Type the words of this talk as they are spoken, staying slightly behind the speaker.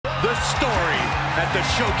story at the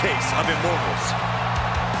Showcase of Immortals.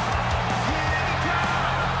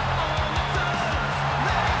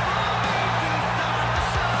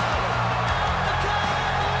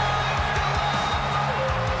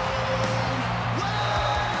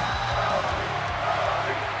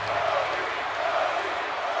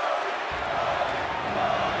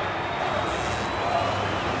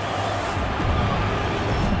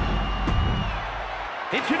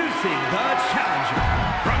 Introducing the challenger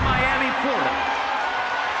from Miami, Florida.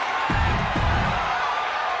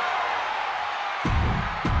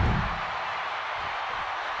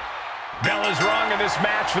 Bell is rung, and this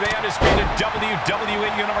match for the undisputed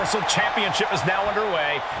WWE Universal Championship is now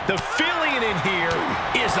underway. The feeling in here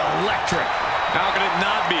is electric. How can it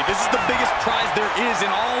not be? This is the biggest prize there is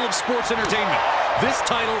in all of sports entertainment. This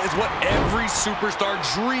title is what every superstar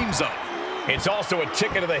dreams of. It's also a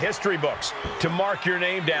ticket to the history books to mark your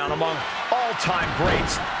name down among all-time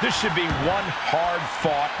greats. This should be one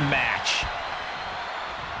hard-fought match.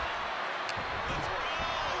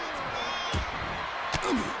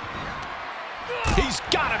 He's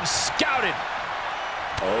got him scouted.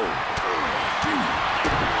 Oh.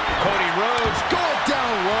 Cody Rhodes Going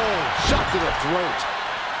down low. Shot to the throat.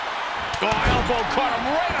 Oh, elbow caught him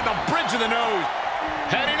right on the bridge of the nose.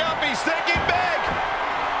 Heading up, he's thinking big.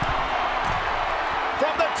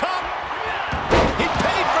 From the top. He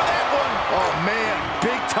paid for that one. Oh, man,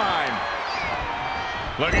 big time.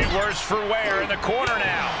 Looking worse for wear in the corner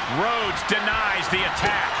now. Rhodes denies the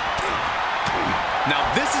attack. Now,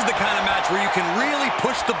 this is the kind of match where you can really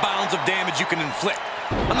push the bounds of damage you can inflict.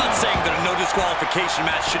 I'm not saying that a no disqualification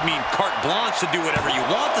match should mean carte blanche to do whatever you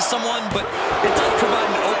want to someone, but it does provide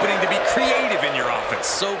an opening to be creative in your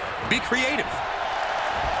offense, so be creative.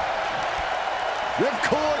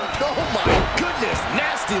 Ripcord, oh my goodness,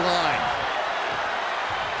 nasty line.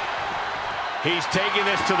 He's taking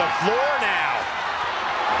this to the floor now.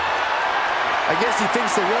 I guess he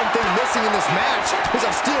thinks the one thing missing in this match is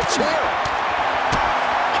a steel chair.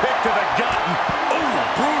 Kick to the gut. Ooh,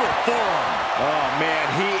 brutal forearm. Oh, man,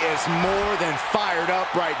 he is more than fired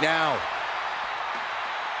up right now.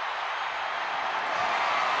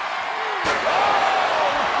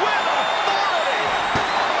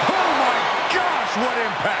 What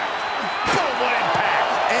impact! Boom, what impact!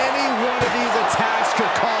 Any one of these attacks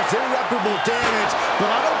could cause irreparable damage,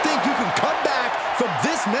 but I don't think you can come back from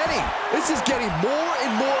this many. This is getting more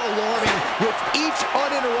and more alarming with each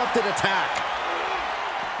uninterrupted attack.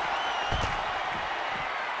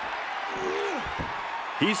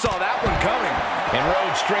 He saw that one coming. And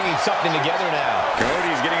Rhodes stringing something together now.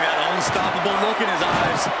 Cody's getting that unstoppable look in his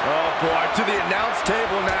eyes. Oh, boy, to the announce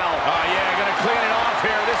table now. Oh, yeah, gonna clean it off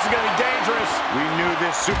here. This is gonna be dangerous. We knew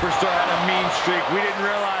this superstar had a mean streak. We didn't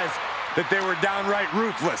realize that they were downright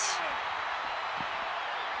ruthless.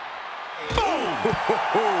 Boom!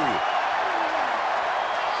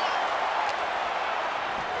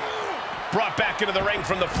 Brought back into the ring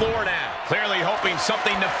from the floor now. Clearly hoping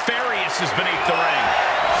something nefarious is beneath the ring.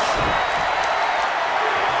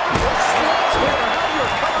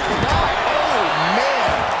 Oh,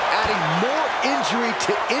 man. Adding more injury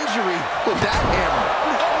to injury with that hammer.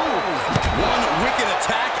 Oh. One wicked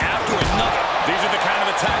attack after another. These are the kind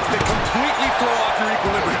of attacks that completely throw off your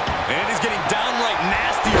equilibrium. And he's getting downright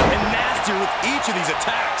nastier and nastier with each of these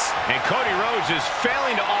attacks. And Cody Rhodes is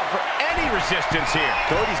failing to offer any resistance here.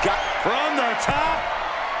 Cody's got from the top.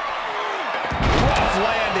 Rough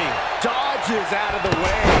landing. Dodges out of the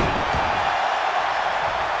way.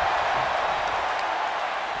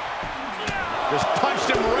 Just punched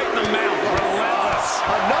him right in the mouth. Relentless.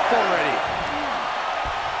 Enough already.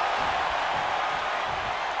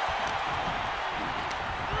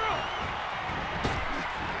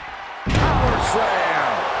 Power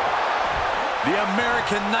slam. The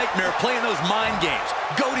American Nightmare playing those mind games,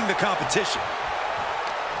 goading the competition.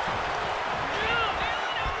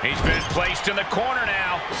 He's been placed in the corner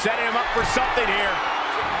now, setting him up for something here.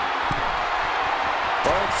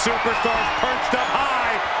 Both superstars perched up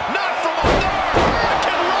high. Not from up there.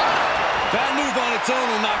 Can run. That move on its own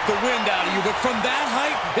will knock the wind out of you, but from that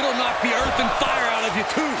height, it'll knock the earth and fire out of you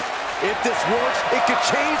too. If this works, it could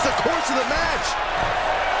change the course of the match.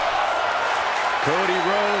 Cody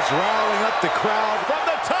Rhodes riling up the crowd from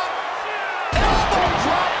the top. Elbow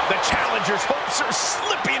drop. The challenger's hopes are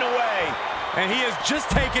slipping away. And he has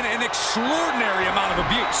just taken an extraordinary amount of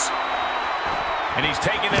abuse. And he's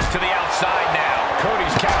taking this to the outside now.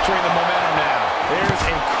 Cody's capturing the momentum now. There's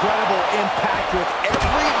incredible impact with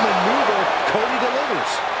every maneuver Cody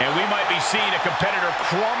delivers. And we might be seeing a competitor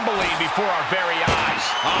crumbling before our very eyes.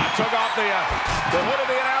 Took off the hood of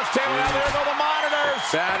the announce table. Now there go the monitors.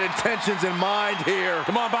 Bad intentions in mind here.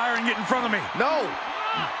 Come on, Byron, get in front of me. No.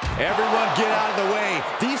 Everyone get out of the way.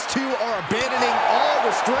 These two are abandoning all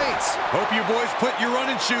restraints. Hope you boys put your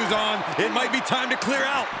running shoes on. It might be time to clear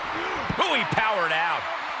out. Oh, he powered out.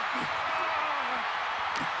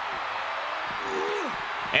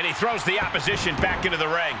 And he throws the opposition back into the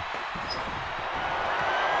ring.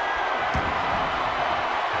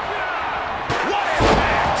 What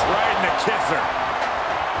impact! Right in the kisser.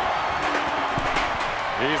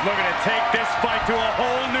 He's looking to take this fight to a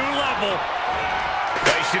whole new level.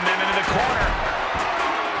 Placing them into the corner.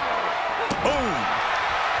 Boom!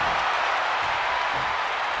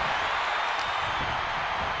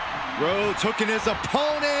 Rhodes hooking his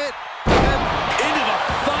opponent. And into the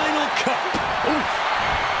final cut. Oof.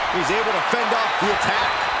 He's able to fend off the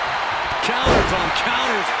attack. Counters on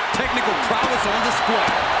counters. Technical prowess on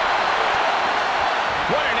display.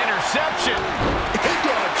 What an interception.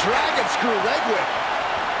 Into a dragon screw leg whip.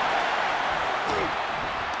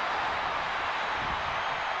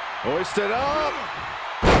 Hoisted up.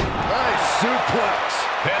 Nice suplex.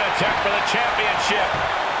 Pin attempt for the championship.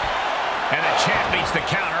 And the champ beats the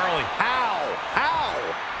count early. Ow. Ow.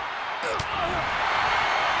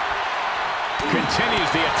 Continues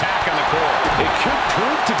the attack on the core. It could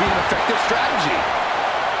prove to be an effective strategy.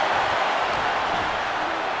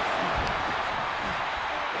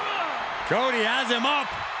 Cody has him up.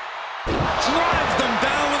 Drives them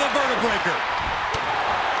down with a vertebreaker.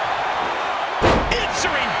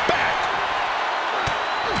 Answering back.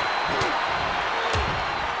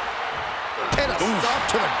 And a stop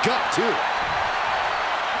to the gut, too.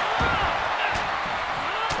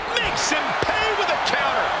 Makes him pay with a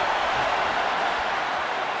counter.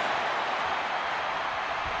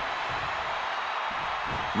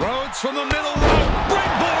 Rhodes from the middle rope.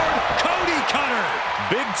 Springboard. Cody cutter.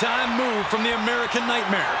 Big time move from the American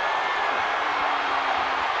Nightmare.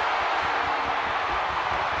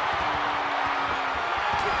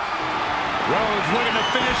 Rhodes looking to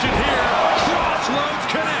finish it here. Crossroads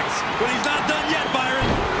connects, but he's not done yet, Byron.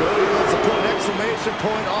 Cody wants to put an exclamation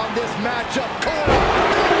point on this matchup. Cody,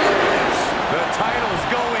 there it is. The title's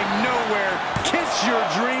going nowhere. Kiss your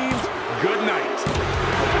dreams.